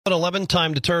At 11,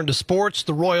 time to turn to sports.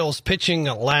 The Royals pitching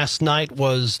last night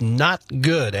was not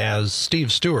good, as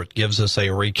Steve Stewart gives us a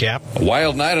recap. A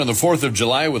wild night on the 4th of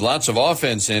July with lots of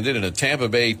offense ended in a Tampa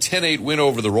Bay 10-8 win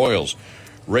over the Royals.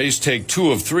 Rays take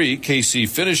 2 of 3. KC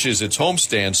finishes its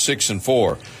homestand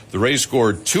 6-4. The Rays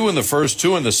scored 2 in the first,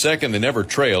 2 in the second. They never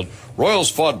trailed.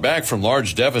 Royals fought back from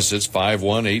large deficits,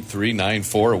 5-1, 8-3,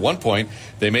 9-4. At one point,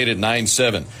 they made it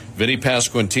 9-7. Vinny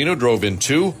Pasquantino drove in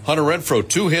 2. Hunter Renfroe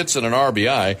 2 hits and an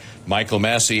RBI. Michael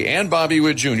Massey and Bobby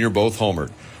Witt Jr. both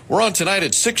homered. We're on tonight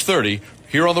at 6:30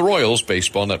 here on the Royals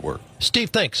Baseball Network.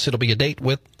 Steve thinks it'll be a date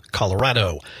with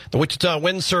Colorado. The Wichita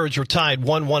Wind Surge are tied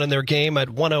 1-1 in their game at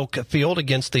One Oak Field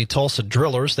against the Tulsa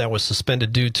Drillers. That was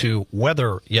suspended due to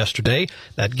weather yesterday.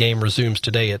 That game resumes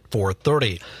today at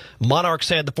 4:30. Monarchs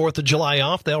had the 4th of July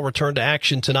off. They'll return to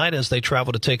action tonight as they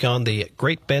travel to take on the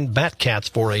Great Bend Batcats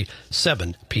for a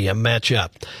 7 p.m. matchup.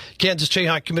 Kansas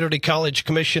Jayhawk Community College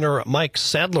Commissioner Mike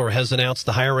Sadler has announced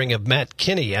the hiring of Matt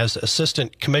Kinney as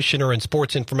Assistant Commissioner and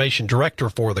Sports Information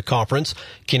Director for the conference.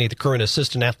 Kinney, the current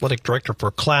Assistant Athletic Director for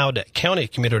Cloud County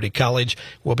Community College,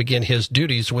 will begin his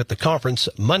duties with the conference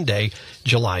Monday,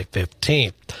 July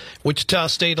 15th. Wichita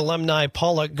State alumni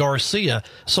Paula Garcia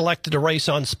selected to race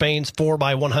on Spain's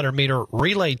 4x100-meter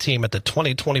relay team at the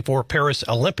 2024 Paris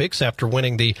Olympics after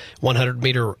winning the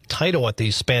 100-meter title at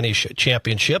the Spanish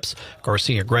Championships.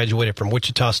 Garcia graduated from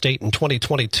Wichita State in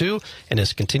 2022 and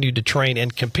has continued to train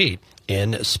and compete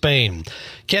in Spain.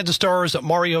 Kansas stars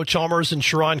Mario Chalmers and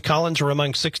Sharon Collins are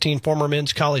among 16 former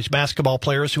men's college basketball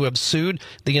players who have sued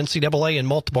the NCAA in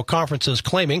multiple conferences,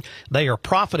 claiming they are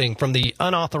profiting from the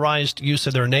unauthorized use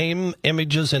of their name,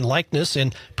 images, and likeness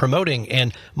in promoting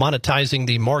and monetizing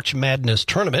the March Madness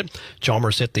tournament.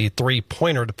 Chalmers hit the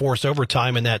three-pointer to force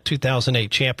overtime in that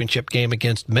 2008 championship game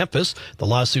against Memphis. The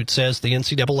lawsuit says the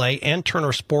NCAA and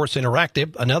Turner Sports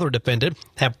Interactive, another defendant,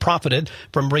 have profited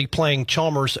from replaying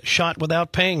Chalmers' shot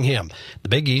without paying him. The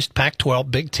Big East,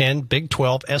 Pac-12, Big Ten, Big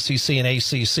 12, SEC, and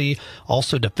ACC,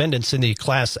 also defendants in the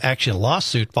class action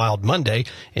lawsuit filed Monday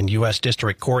in U.S.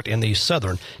 District Court in the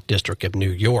Southern District of New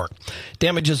York.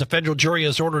 Damages: a federal jury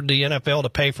has ordered the NFL to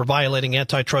pay for violating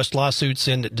antitrust lawsuits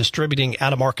in distributing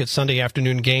out-of-market Sunday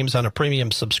afternoon games on a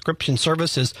premium subscription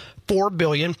service is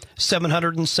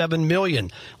 $4.707 billion.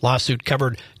 Lawsuit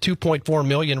covered 2.4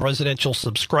 million residential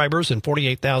subscribers and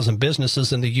 48,000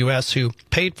 businesses in the U.S. who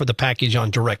paid for the package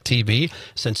on DirecTV.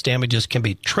 Since damages can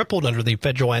be tripled under the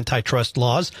federal antitrust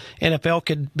laws, NFL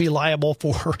could be liable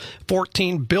for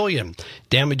 $14 billion.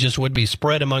 Damages would be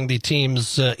spread among the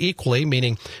teams equally,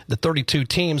 meaning the 32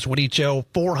 teams would each owe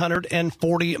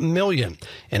 $440 million.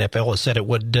 NFL has said it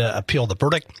would appeal the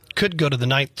verdict, could go to the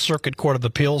Ninth Circuit Court of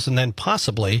Appeals, and then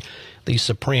possibly the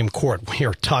Supreme Court. We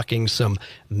are talking some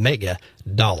mega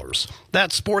dollars.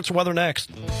 That's sports weather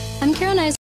next. I'm Karen